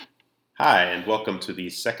Hi, and welcome to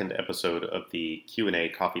the second episode of the Q&A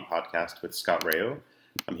Coffee Podcast with Scott Rayo.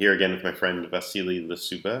 I'm here again with my friend Vasily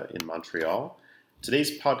Lasuba in Montreal.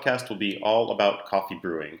 Today's podcast will be all about coffee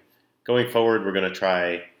brewing. Going forward, we're going to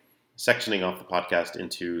try sectioning off the podcast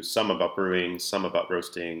into some about brewing, some about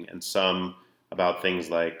roasting, and some about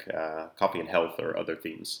things like coffee and health or other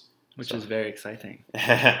themes. Which is very exciting.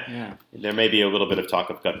 Yeah. There may be a little bit of talk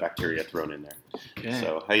of gut bacteria thrown in there. Okay.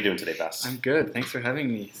 So, how are you doing today, Bas? I'm good. Thanks for having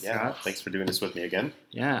me, Scott. Yeah, thanks for doing this with me again.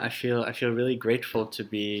 Yeah, I feel really grateful to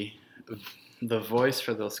be the voice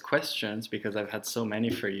for those questions because I've had so many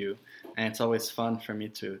for you, and it's always fun for me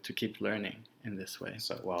to keep learning in this way.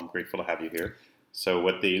 So, well, I'm grateful to have you here. So,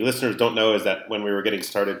 what the listeners don't know is that when we were getting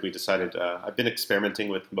started, we decided I've been experimenting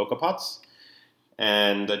with mocha pots.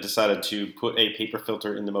 And I decided to put a paper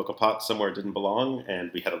filter in the mocha pot somewhere it didn't belong,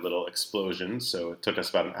 and we had a little explosion. So it took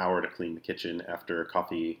us about an hour to clean the kitchen after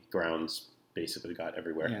coffee grounds basically got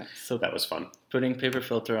everywhere. Yeah, so that was fun. Putting paper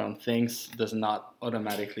filter on things does not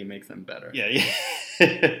automatically make them better. Yeah.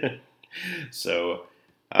 So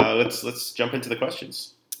let's jump into the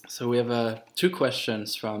questions. So we have two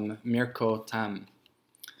questions from Mirko Tam.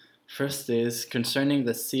 First is concerning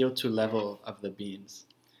the CO2 level of the beans.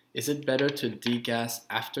 Is it better to degas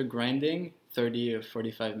after grinding, 30 or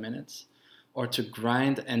 45 minutes, or to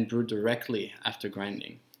grind and brew directly after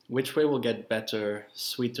grinding? Which way will get better,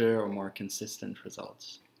 sweeter, or more consistent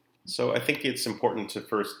results? So I think it's important to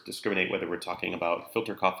first discriminate whether we're talking about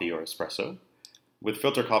filter coffee or espresso. With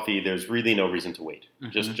filter coffee, there's really no reason to wait.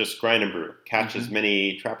 Mm-hmm. Just grind and brew. Trap as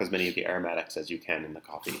many of the aromatics as you can in the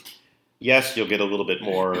coffee. Yes, you'll get a little bit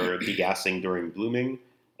more degassing during blooming.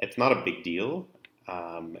 It's not a big deal.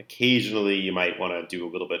 Occasionally, you might want to do a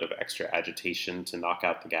little bit of extra agitation to knock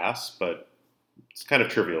out the gas, but it's kind of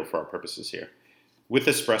trivial for our purposes here. With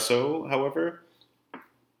espresso, however,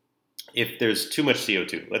 if there's too much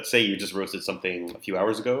CO2, let's say you just roasted something a few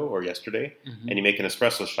hours ago or yesterday, and you make an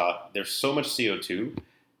espresso shot, there's so much CO2,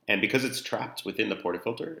 and because it's trapped within the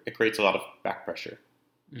portafilter, it creates a lot of back pressure.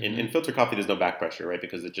 In filter coffee, there's no back pressure, right?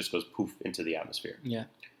 Because it just goes poof into the atmosphere. Yeah.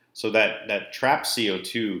 So that trapped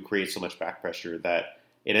CO2 creates so much back pressure that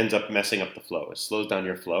it ends up messing up the flow. It slows down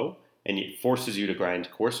your flow, and it forces you to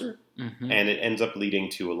grind coarser, and it ends up leading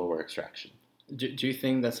to a lower extraction. Do you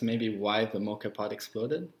think that's maybe why the mocha pot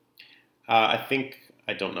exploded? I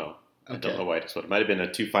don't know. Okay. I don't know why it exploded. It might have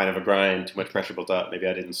been too fine of a grind, too much pressure built up. Maybe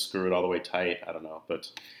I didn't screw it all the way tight. I don't know.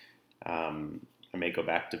 But I may go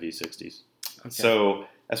back to V60s. Okay. So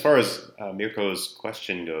as far as Mirko's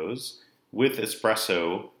question goes, with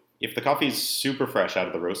espresso, if the coffee is super fresh out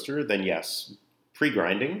of the roaster, then yes,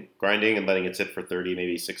 grinding and letting it sit for 30,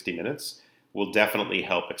 maybe 60 minutes will definitely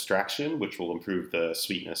help extraction, which will improve the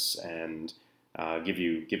sweetness and give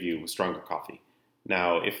you stronger coffee.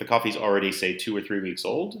 Now, if the coffee is already, say, 2 or 3 weeks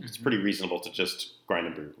old, it's pretty reasonable to just grind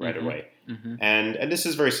and brew right away. And this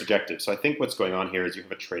is very subjective. So I think what's going on here is you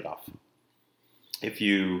have a trade-off. If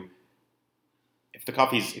the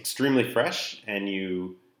coffee is extremely fresh and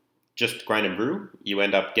you just grind and brew, you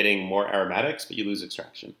end up getting more aromatics, but you lose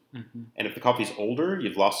extraction. And if the coffee's older,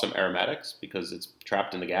 you've lost some aromatics because it's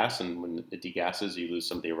trapped in the gas, and when it degasses, you lose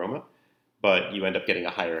some of the aroma, but you end up getting a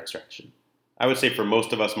higher extraction. I would say for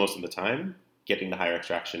most of us, most of the time, getting the higher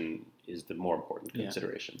extraction is the more important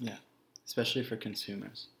consideration. Yeah, especially for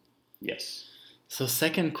consumers. Yes. So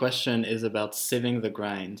second question is about sieving the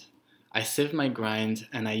grind. I sieve my grind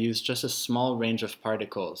and I use just a small range of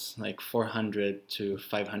particles, like 400 to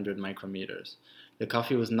 500 micrometers. The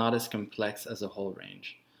coffee was not as complex as a whole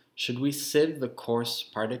range. Should we sieve the coarse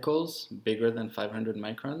particles, bigger than 500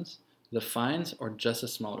 microns, the fines, or just a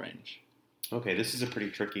small range? Okay, this is a pretty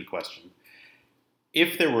tricky question.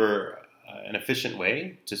 If there were an efficient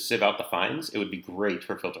way to sieve out the fines, it would be great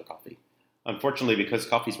for filter coffee. Unfortunately, because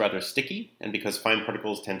coffee is rather sticky, and because fine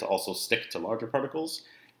particles tend to also stick to larger particles,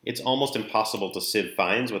 it's almost impossible to sieve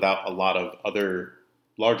fines without a lot of other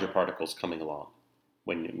larger particles coming along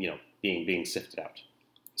when being sifted out.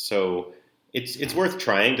 So it's worth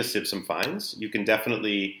trying to sieve some fines. You can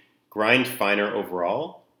definitely grind finer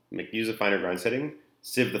overall, use a finer grind setting,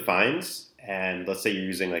 sieve the fines, and let's say you're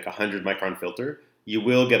using like a 100 micron filter, you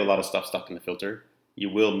will get a lot of stuff stuck in the filter. You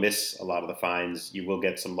will miss a lot of the fines. You will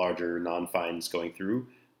get some larger non-fines going through,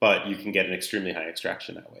 but you can get an extremely high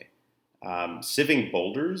extraction that way. Sieving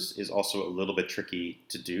boulders is also a little bit tricky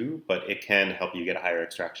to do, but it can help you get a higher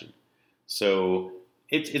extraction. So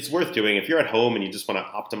it's worth doing. If you're at home and you just want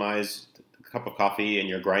to optimize a cup of coffee and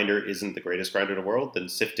your grinder isn't the greatest grinder in the world, then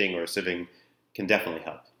sifting or sieving can definitely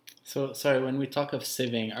help. So, sorry, when we talk of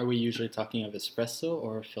sieving, are we usually talking of espresso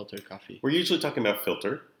or filter coffee? We're usually talking about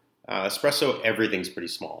filter. Espresso, everything's pretty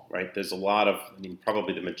small, right? There's a lot of, I mean,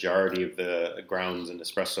 probably the majority of the grounds in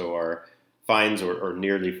espresso are fines or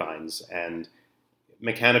nearly fines, and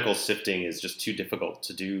mechanical sifting is just too difficult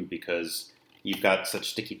to do because you've got such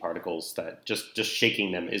sticky particles that just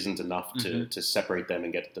shaking them isn't enough to separate them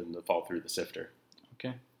and get them to fall through the sifter.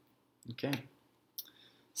 Okay.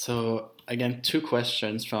 So again, 2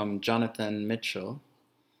 questions from Jonathan Mitchell.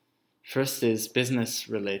 First is business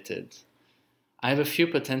related. I have a few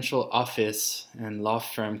potential office and law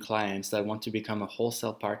firm clients that want to become a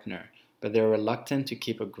wholesale partner, but they're reluctant to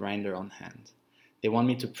keep a grinder on hand. They want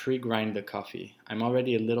me to pre-grind the coffee. I'm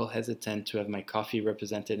already a little hesitant to have my coffee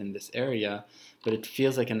represented in this area, but it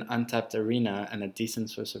feels like an untapped arena and a decent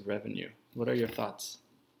source of revenue. What are your thoughts?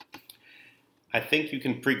 I think you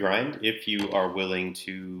can pre-grind if you are willing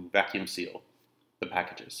to vacuum seal the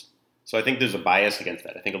packages. So I think there's a bias against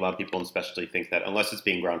that. I think a lot of people in specialty think that unless it's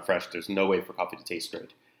being ground fresh, there's no way for coffee to taste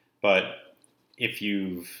good. But if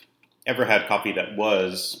you've ever had coffee that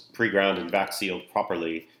was pre-ground and vac sealed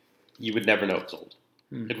properly, you would never know it's old.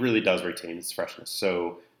 It really does retain its freshness.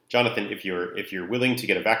 So Jonathan, if you're willing to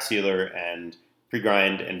get a vac sealer and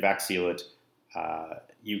pre-grind and vac seal it,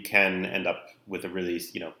 you can end up with a really,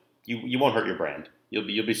 you won't hurt your brand.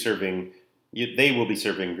 You'll be serving, they will be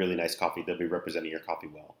serving really nice coffee. They'll be representing your coffee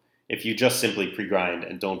well. If you just simply pre-grind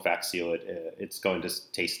and don't vac seal it, it's going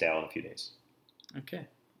to taste stale in a few days. Okay,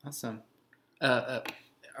 awesome.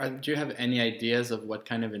 Do you have any ideas of what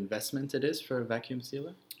kind of investment it is for a vacuum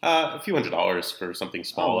sealer? A few $100s for something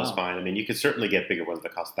small is fine. I mean, you could certainly get bigger ones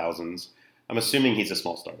that cost thousands. I'm assuming he's a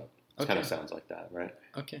small startup. It kind of sounds like that, right?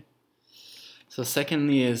 Okay. So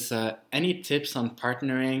secondly is any tips on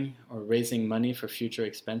partnering or raising money for future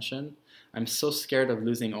expansion? I'm so scared of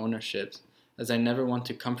losing ownership as I never want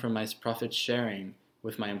to compromise profit sharing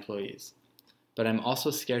with my employees. But I'm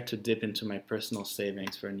also scared to dip into my personal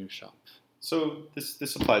savings for a new shop. So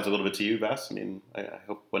this applies a little bit to you, Vas. I mean, I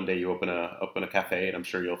hope one day you open a cafe, and I'm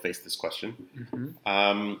sure you'll face this question.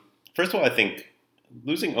 First of all, I think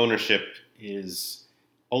losing ownership is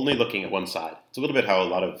only looking at one side. It's a little bit how a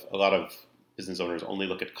lot of business owners only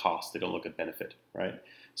look at cost; they don't look at benefit, right?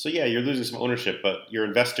 So yeah, you're losing some ownership, but your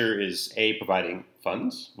investor is A, providing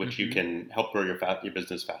funds, which you can help grow your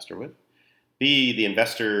business faster with. B, the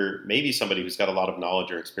investor may be somebody who's got a lot of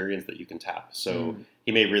knowledge or experience that you can tap. So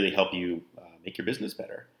he may really help you make your business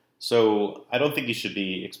better. So I don't think you should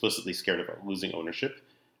be explicitly scared about losing ownership.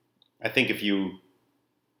 I think if you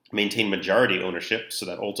maintain majority ownership so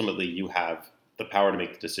that ultimately you have the power to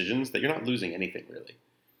make the decisions, that you're not losing anything really.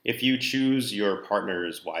 If you choose your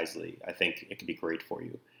partners wisely, I think it can be great for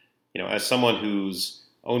you. As someone who's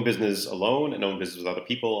owned business alone and owned business with other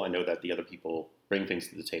people, I know that the other people bring things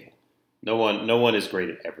to the table. No one is great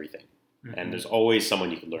at everything, and there's always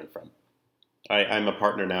someone you can learn from. I'm a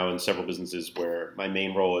partner now in several businesses where my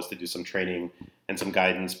main role is to do some training and some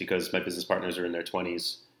guidance because my business partners are in their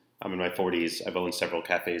 20s. I'm in my 40s. I've owned several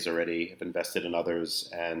cafes already. I've invested in others,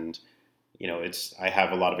 and I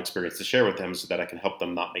have a lot of experience to share with them so that I can help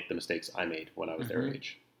them not make the mistakes I made when I was their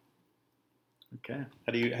age. Okay.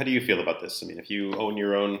 How do you feel about this? I mean, if you own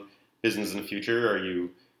your own business in the future, are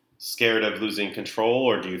you scared of losing control,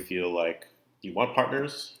 or do you feel like you want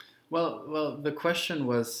partners? Well, the question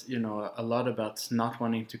was, a lot about not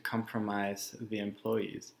wanting to compromise the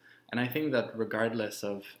employees, and I think that regardless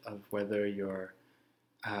of whether you're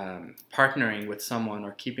partnering with someone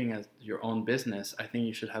or keeping as your own business, I think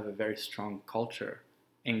you should have a very strong culture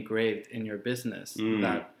engraved in your business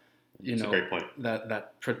that That's a great point.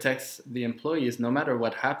 that protects the employees no matter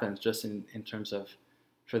what happens, just in terms of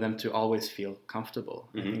for them to always feel comfortable.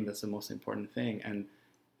 I think that's the most important thing, and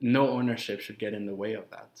no ownership should get in the way of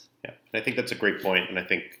that. Yeah, I think that's a great point, and I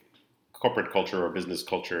think corporate culture or business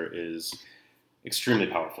culture is extremely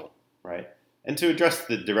powerful, right? And to address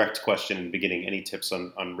the direct question in the beginning, any tips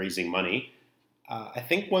on raising money? I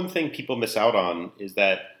think one thing people miss out on is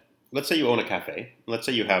that, let's say you own a cafe, let's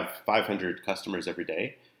say you have 500 customers every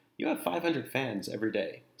day, you have 500 fans every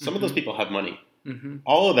day. Some of those people have money.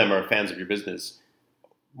 All of them are fans of your business.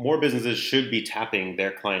 More businesses should be tapping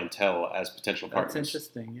their clientele as potential partners. That's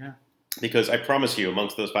interesting, yeah. Because I promise you,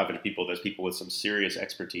 amongst those 500 people, there's people with some serious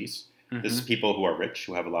expertise. There's people who are rich,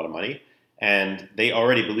 who have a lot of money, and they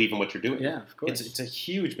already believe in what you're doing. Yeah, of course. It's a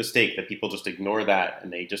huge mistake that people just ignore that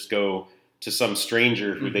and they just go to some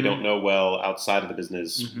stranger who they don't know well outside of the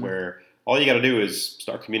business, where all you got to do is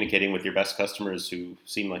start communicating with your best customers who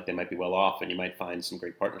seem like they might be well off, and you might find some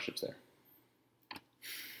great partnerships there.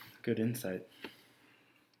 Good insight.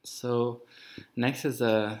 So next is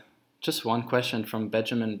just one question from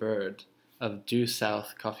Benjamin Bird of Due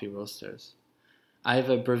South Coffee Roasters. I have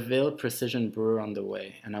a Breville Precision Brewer on the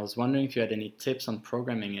way, and I was wondering if you had any tips on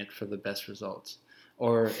programming it for the best results,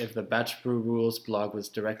 or if the Batch Brew Rules blog was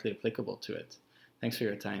directly applicable to it. Thanks for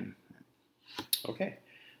your time. Okay.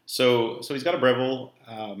 So he's got a Breville.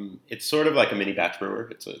 It's sort of like a mini batch brewer.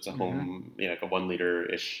 It's a home, like a 1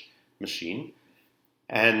 liter-ish machine.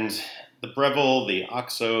 And the Breville, the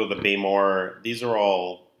OXO, the Baymore, these are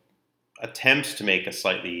all attempts to make a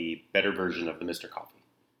slightly better version of the Mr. Coffee.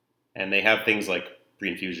 And they have things like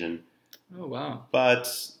pre-infusion. Oh, wow.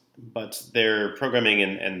 But their programming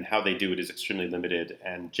and how they do it is extremely limited.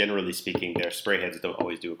 And generally speaking, their spray heads don't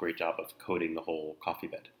always do a great job of coating the whole coffee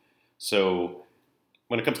bed. So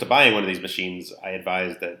when it comes to buying one of these machines, I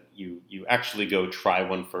advise that you actually go try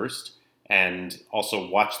one first and also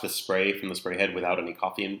watch the spray from the spray head without any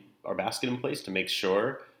coffee or basket in place to make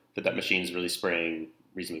sure that machine is really spraying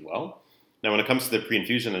reasonably well. Now, when it comes to the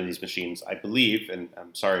pre-infusion on these machines, I believe, and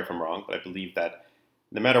I'm sorry if I'm wrong, but I believe that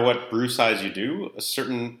no matter what brew size you do, a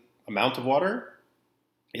certain amount of water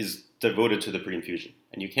is devoted to the pre-infusion,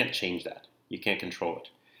 and you can't change that. You can't control it.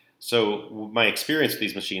 So my experience with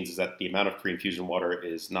these machines is that the amount of pre-infusion water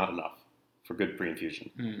is not enough for good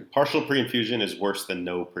pre-infusion. Partial pre-infusion is worse than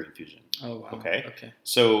no pre-infusion. Oh, wow. Okay.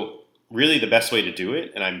 So really the best way to do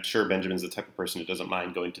it, and I'm sure Benjamin's the type of person who doesn't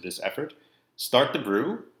mind going to this effort, start the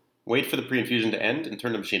brew, wait for the pre-infusion to end, and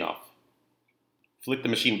turn the machine off. Flick the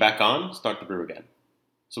machine back on, start the brew again.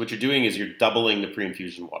 So what you're doing is you're doubling the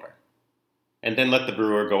pre-infusion water. And then let the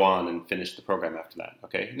brewer go on and finish the program after that,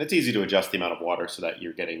 okay? And it's easy to adjust the amount of water so that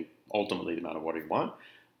you're getting ultimately the amount of water you want.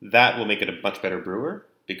 That will make it a much better brewer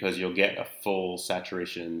because you'll get a full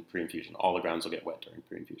saturation pre-infusion. All the grounds will get wet during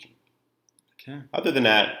pre-infusion. Okay. Other than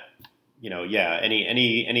that,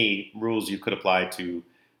 any rules you could apply to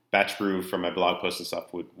batch brew from my blog posts and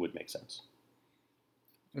stuff would make sense.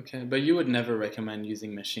 Okay, but you would never recommend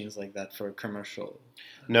using machines like that for a commercial?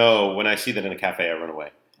 No, when I see that in a cafe, I run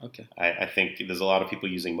away. Okay. I think there's a lot of people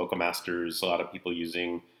using Mocha Masters, a lot of people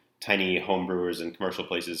using tiny home brewers in commercial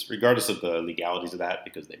places, regardless of the legalities of that,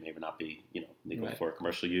 because they may not be, legal for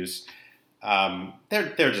commercial use.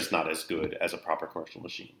 They're just not as good as a proper commercial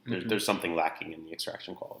machine. There's something lacking in the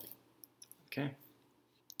extraction quality. Okay.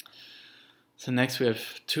 So next we have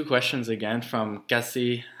 2 questions again from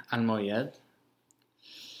Cassie Almoyed.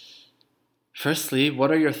 Firstly,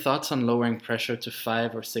 what are your thoughts on lowering pressure to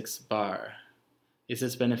 5 or 6 bar? Is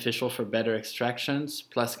this beneficial for better extractions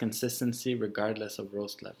plus consistency regardless of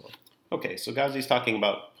roast level? Okay, so Ghazi's talking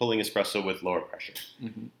about pulling espresso with lower pressure.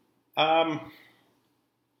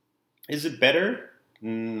 Is it better?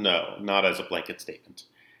 No, not as a blanket statement.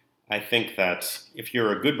 I think that if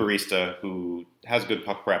you're a good barista who has good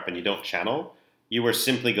puck prep and you don't channel, you are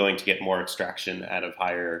simply going to get more extraction out of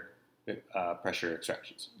higher pressure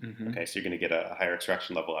extractions. Okay, so you're going to get a higher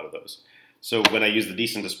extraction level out of those. So when I use the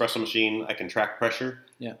Decent Espresso machine, I can track pressure.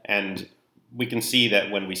 Yeah. And we can see that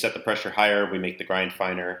when we set the pressure higher, we make the grind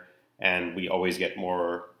finer, and we always get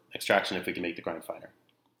more extraction if we can make the grind finer.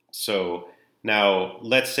 So now,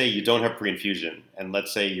 let's say you don't have pre-infusion, and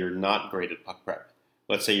let's say you're not great at puck prep.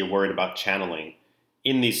 Let's say you're worried about channeling.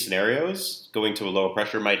 In these scenarios, going to a lower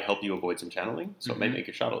pressure might help you avoid some channeling, so it might make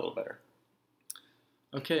your shot a little better.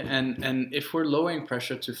 Okay, and if we're lowering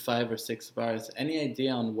pressure to 5 or 6 bars, any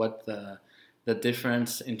idea on what the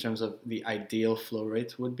difference in terms of the ideal flow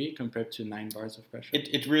rate would be compared to 9 bars of pressure?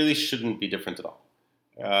 It really shouldn't be different at all.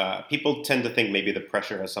 People tend to think maybe the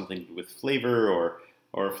pressure has something to do with flavor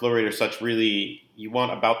or flow rate or such. Really, you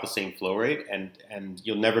want about the same flow rate, and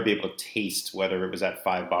you'll never be able to taste whether it was at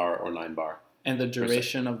 5 bar or 9 bar. And the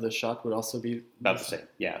duration of the shot would also be about the same.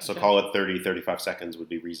 Yeah, so call it 30, 35 seconds would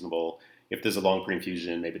be reasonable. If there's a long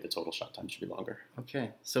pre-infusion, maybe the total shot time should be longer.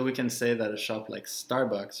 Okay, so we can say that a shop like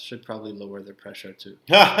Starbucks should probably lower their pressure to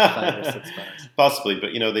 5 or 6 bars. Possibly,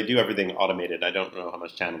 but they do everything automated. I don't know how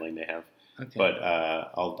much channeling they have, but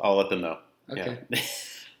I'll let them know. Okay. Yeah.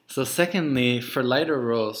 So secondly, for lighter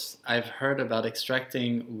roasts, I've heard about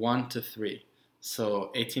extracting 1 to 3,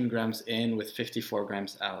 so 18 grams in with 54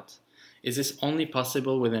 grams out. Is this only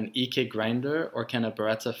possible with an EK grinder, or can a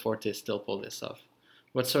Baratza Forte still pull this off?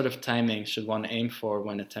 What sort of timing should one aim for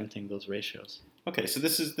when attempting those ratios? Okay, so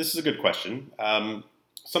this is a good question.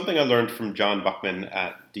 Something I learned from John Buckman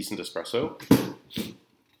at Decent Espresso.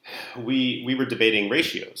 We were debating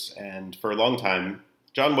ratios, and for a long time,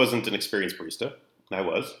 John wasn't an experienced barista, and I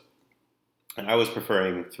was. And I was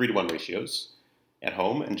preferring 3-to-1 ratios at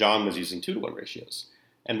home, and John was using 2-to-1 ratios.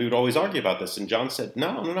 And we would always argue about this, and John said,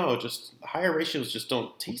 no, just higher ratios just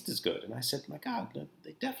don't taste as good. And I said, my God,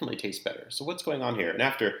 they definitely taste better. So what's going on here? And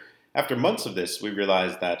after months of this, we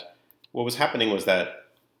realized that what was happening was that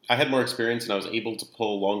I had more experience and I was able to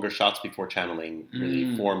pull longer shots before channeling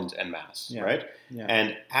really formed en masse, Yeah. right? Yeah.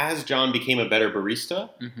 And as John became a better barista,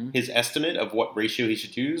 Mm-hmm. his estimate of what ratio he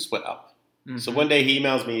should use went up. Mm-hmm. So one day he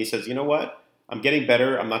emails me, he says, you know what? I'm getting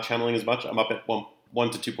better. I'm not channeling as much. I'm up at 1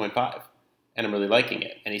 to 2.5 and I'm really liking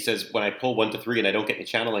it. And he says, when I pull 1 to 3 and I don't get any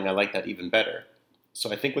channeling, I like that even better.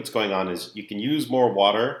 So I think what's going on is you can use more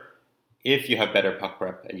water if you have better puck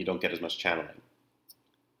prep and you don't get as much channeling.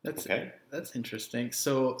 That's interesting.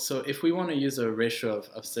 So if we want to use a ratio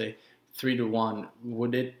of say 3 to 1,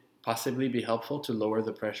 would it possibly be helpful to lower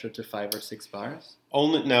the pressure to 5 or 6 bars?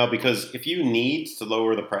 Only now, because if you need to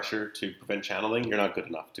lower the pressure to prevent channeling, you're not good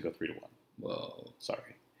enough to go 3 to 1. Whoa.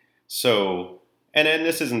 Sorry. So, and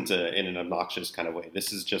this isn't in an obnoxious kind of way.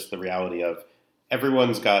 This is just the reality of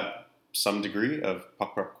everyone's got some degree of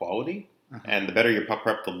puck prep quality, and the better your puck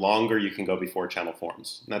prep, the longer you can go before channel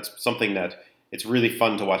forms. And that's something that it's really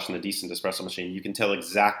fun to watch in the decent espresso machine. You can tell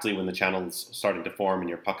exactly when the channel's starting to form and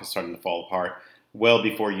your puck is starting to fall apart well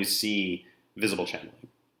before you see visible channeling.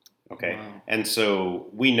 Okay? Wow. And so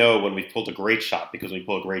we know when we've pulled a great shot, because when we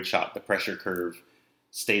pull a great shot, the pressure curve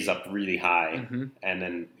stays up really high. And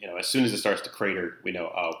then, as soon as it starts to crater, we know,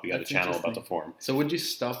 we got a channel about to form. So would you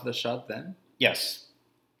stop the shot then? Yes.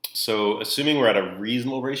 So assuming we're at a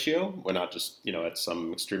reasonable ratio, we're not just, at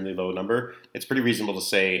some extremely low number, it's pretty reasonable to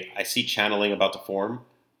say, I see channeling about to form.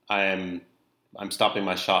 I'm stopping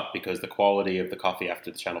my shot because the quality of the coffee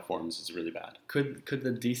after the channel forms is really bad. Could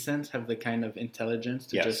the decent have the kind of intelligence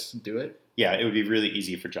to just do it? Yeah, it would be really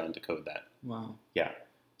easy for John to code that. Wow. Yeah.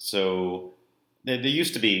 So there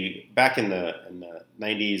used to be, back in the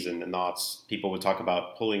 90s and the noughts, people would talk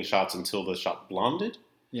about pulling shots until the shot blonded.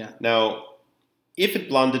 Yeah. Now, if it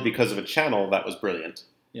blonded because of a channel, that was brilliant.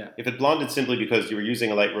 Yeah. If it blonded simply because you were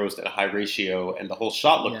using a light roast at a high ratio and the whole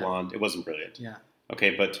shot looked blonde, it wasn't brilliant. Yeah.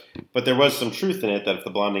 Okay, but there was some truth in it that if the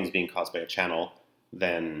blonding is being caused by a channel,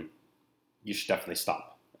 then you should definitely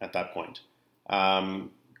stop at that point.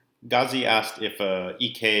 Ghazi asked if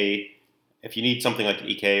if you need something like an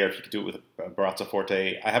EK or if you could do it with a Baratza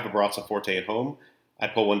Forte. I have a Baratza Forte at home. I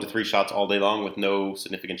pull 1 to 3 shots all day long with no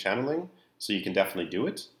significant channeling, so you can definitely do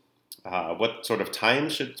it. What sort of time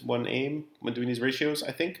should one aim when doing these ratios?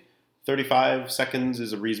 I think 35 seconds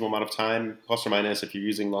is a reasonable amount of time, plus or minus. If you're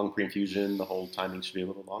using long pre-infusion, the whole timing should be a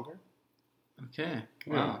little longer. Okay.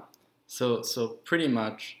 Wow. So pretty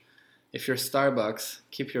much, if you're Starbucks,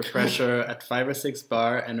 keep your pressure at 5 or 6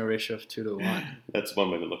 bar and a ratio of 2 to 1. That's one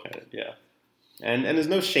way to look at it. Yeah. And there's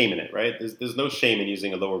no shame in it, right? There's no shame in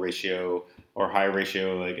using a lower ratio or higher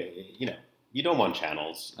ratio. Like, you don't want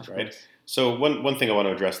channels, Of right? course. So one thing I want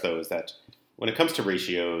to address, though, is that when it comes to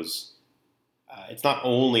ratios, it's not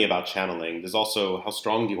only about channeling. There's also how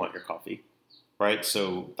strong do you want your coffee, right?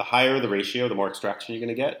 So the higher the ratio, the more extraction you're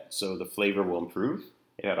going to get. So the flavor will improve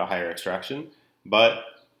at a higher extraction. But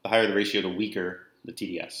the higher the ratio, the weaker the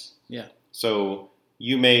TDS. Yeah. So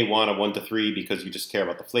you may want a 1 to 3 because you just care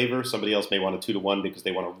about the flavor. Somebody else may want a 2 to 1 because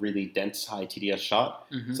they want a really dense, high TDS shot.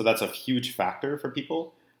 So that's a huge factor for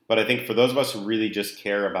people. But I think for those of us who really just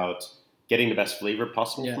care about getting the best flavor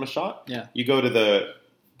possible from a shot, you go to the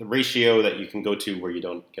ratio that you can go to where you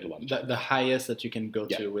don't get a lot of the highest that you can go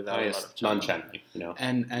to without a lot of non-channeling.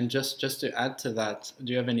 And just to add to that,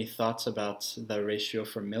 do you have any thoughts about the ratio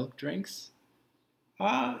for milk drinks?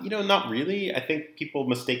 Not really. I think people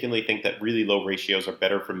mistakenly think that really low ratios are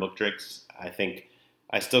better for milk drinks. I think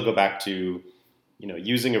I still go back to,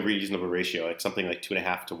 using a reasonable ratio, like something like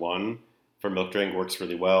 2.5 to 1 for milk drink works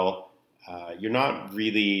really well. You're not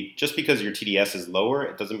really, just because your TDS is lower,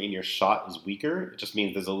 it doesn't mean your shot is weaker. It just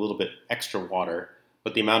means there's a little bit extra water,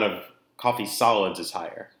 but the amount of coffee solids is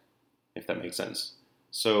higher, if that makes sense.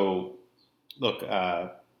 So, look,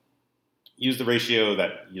 use the ratio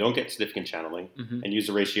that you don't get significant channeling, and use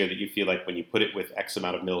the ratio that you feel like when you put it with X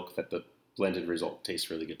amount of milk that the blended result tastes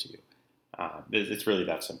really good to you. It's really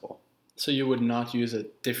that simple. So you would not use a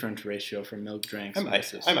different ratio for milk drinks? I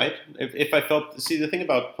might. If I felt... See, the thing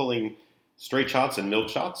about pulling straight shots and milk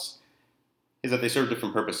shots is that they serve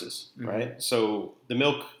different purposes, right? So the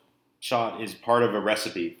milk shot is part of a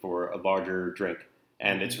recipe for a larger drink.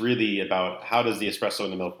 And it's really about how does the espresso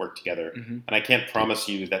and the milk work together. And I can't promise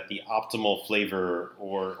you that the optimal flavor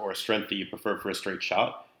or strength that you prefer for a straight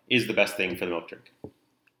shot is the best thing for the milk drink.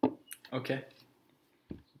 Okay.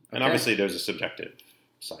 And obviously there's a subjective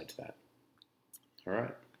side to that. All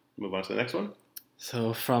right. Move on to the next one.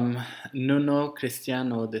 So from Nuno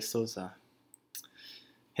Cristiano de Souza.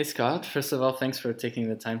 Hey Scott, first of all, thanks for taking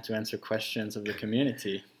the time to answer questions of the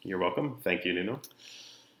community. You're welcome. Thank you, Nuno.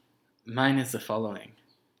 Mine is the following.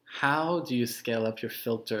 How do you scale up your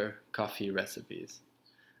filter coffee recipes?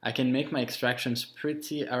 I can make my extractions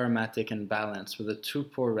pretty aromatic and balanced with a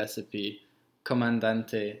 2-pour recipe,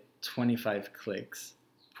 Comandante 25 clicks,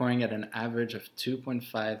 pouring at an average of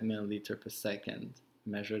 2.5 milliliter per second,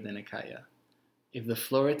 measured in a kaya. If the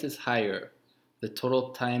flow rate is higher, the total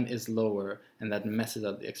time is lower, and that messes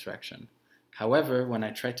up the extraction. However, when I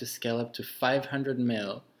try to scale up to 500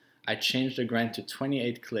 ml, I changed the grind to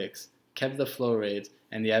 28 clicks, kept the flow rate,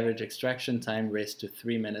 and the average extraction time raised to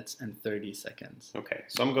 3 minutes and 30 seconds. Okay,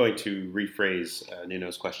 so I'm going to rephrase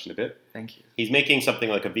Nuno's question a bit. Thank you. He's making something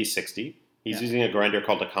like a V60. He's using a grinder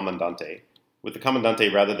called a Comandante. With the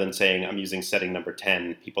Comandante, rather than saying I'm using setting number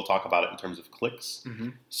 10, people talk about it in terms of clicks. Mm-hmm.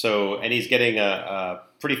 So, and he's getting a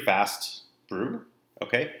pretty fast brew,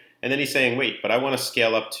 okay? And then he's saying, wait, but I want to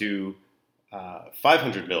scale up to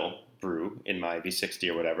 500 ml brew in my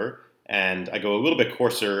V60 or whatever, and I go a little bit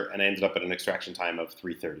coarser, and I ended up at an extraction time of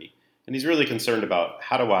 330. And he's really concerned about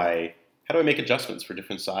how do I make adjustments for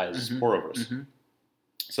different size pour overs. Mm-hmm.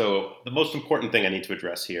 So the most important thing I need to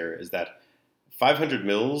address here is that 500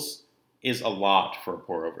 mils is a lot for a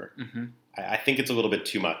pour over. Mm-hmm. I think it's a little bit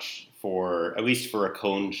too much for, at least for a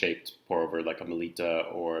cone-shaped pour over like a Melita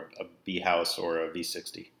or a B-House or a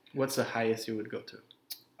V60. What's the highest you would go to?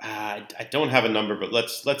 I don't have a number, but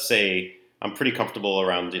let's say I'm pretty comfortable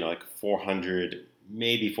around, like 400,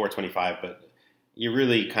 maybe 425, but you're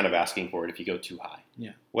really kind of asking for it if you go too high.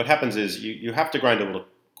 Yeah. What happens is you have to grind a little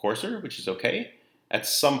coarser, which is okay. At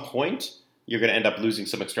some point, you're going to end up losing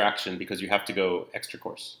some extraction because you have to go extra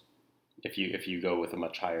coarse if you go with a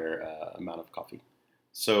much higher amount of coffee.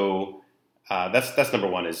 So that's number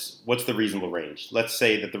one, is what's the reasonable range? Let's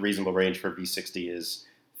say that the reasonable range for V60 is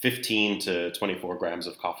 15 to 24 grams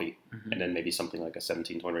of coffee, and then maybe something like a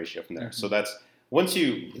 17-to-1 ratio from there. Mm-hmm. So that's, once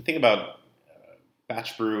you think about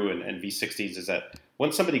batch brew and V60s, is that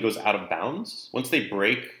once somebody goes out of bounds, once they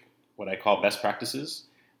break what I call best practices,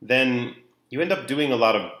 then you end up doing a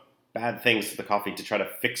lot of bad things to the coffee to try to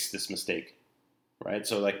fix this mistake, right?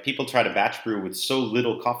 So like people try to batch brew with so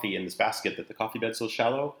little coffee in this basket that the coffee bed's so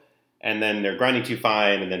shallow, and then they're grinding too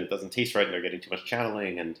fine, and then it doesn't taste right, and they're getting too much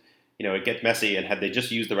channeling, and it gets messy. And had they just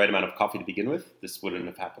used the right amount of coffee to begin with, this wouldn't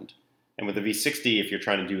have happened. And with a V60, if you're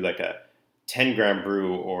trying to do like a 10-gram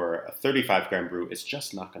brew or a 35-gram brew, it's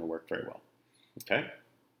just not going to work very well. Okay?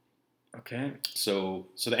 Okay. So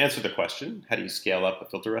to answer the question, how do you scale up a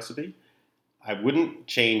filter recipe? I wouldn't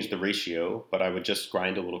change the ratio, but I would just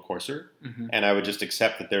grind a little coarser, and I would just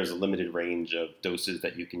accept that there's a limited range of doses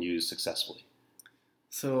that you can use successfully.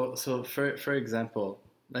 So for example,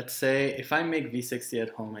 let's say if I make V60 at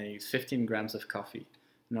home, I use 15 grams of coffee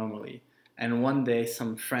normally, and one day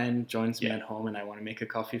some friend joins me at home and I want to make a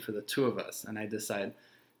coffee for the two of us, and I decide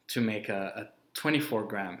to make a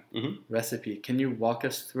 24-gram recipe. Can you walk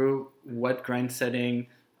us through what grind setting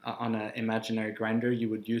on an imaginary grinder you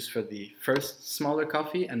would use for the first smaller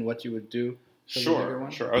coffee and what you would do for the bigger one?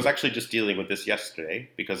 Sure. I was actually just dealing with this yesterday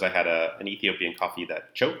because I had an Ethiopian coffee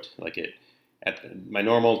that choked. Like at my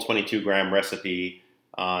normal 22-gram recipe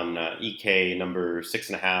on EK number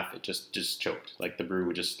 6.5, it just choked. Like the brew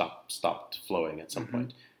would just stopped flowing at some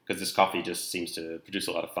point, because this coffee just seems to produce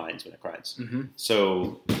a lot of fines when it grinds.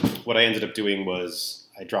 So what I ended up doing was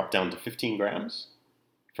I dropped down to 15 grams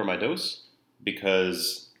for my dose,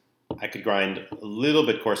 because I could grind a little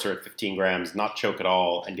bit coarser at 15 grams, not choke at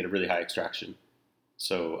all, and get a really high extraction.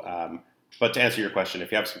 So, but to answer your question,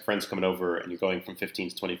 if you have some friends coming over and you're going from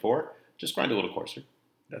 15 to 24, just grind a little coarser.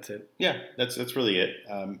 That's it. Yeah, that's really it.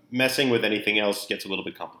 Messing with anything else gets a little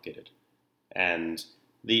bit complicated. And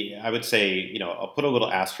I would say, I'll put a little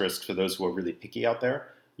asterisk for those who are really picky out there.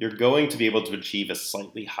 You're going to be able to achieve a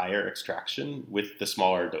slightly higher extraction with the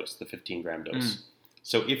smaller dose, the 15-gram dose.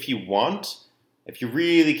 So if you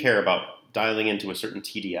really care about dialing into a certain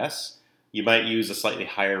TDS, you might use a slightly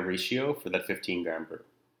higher ratio for that 15-gram brew.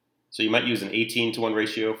 So you might use an 18-to-1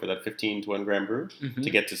 ratio for that 15-to-1 gram brew to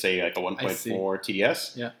get to, say, like a 1.4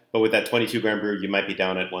 TDS. Yeah. But with that 22-gram brew, you might be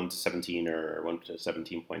down at 1 to 17 or 1 to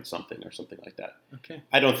 17 point something or something like that. Okay.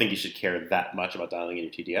 I don't think you should care that much about dialing in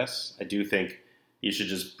your TDS. I do think you should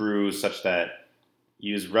just brew such that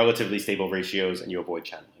you use relatively stable ratios and you avoid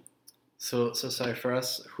channeling. So sorry, for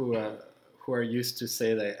us who are used to,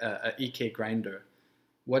 say, a EK grinder,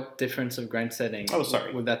 what difference of grind setting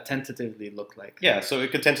would that tentatively look like? Yeah, so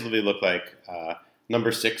it could tentatively look like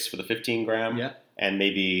number 6 for the 15 gram, and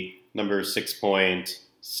maybe number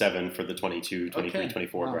 6.7 for the 22, 23,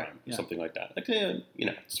 24 gram, something like that. Like,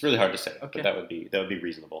 it's really hard to say, but that would be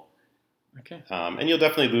reasonable. Okay. And you'll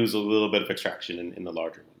definitely lose a little bit of extraction in the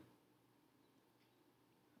larger one.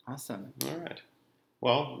 Awesome. All right.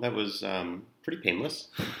 Well, that was pretty painless.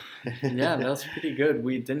 Yeah, that was pretty good.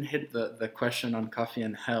 We didn't hit the question on coffee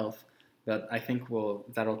and health, but I think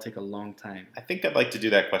that'll take a long time. I think I'd like to do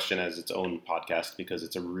that question as its own podcast because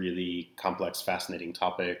it's a really complex, fascinating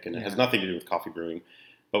topic, and it has nothing to do with coffee brewing.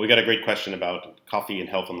 But we got a great question about coffee and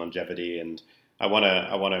health and longevity, and I want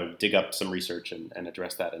to dig up some research and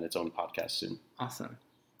address that in its own podcast soon. Awesome.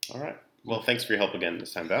 All right. Well, thanks for your help again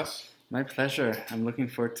this time, Vas. My pleasure. I'm looking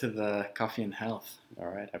forward to the coffee and health. All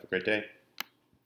right. Have a great day.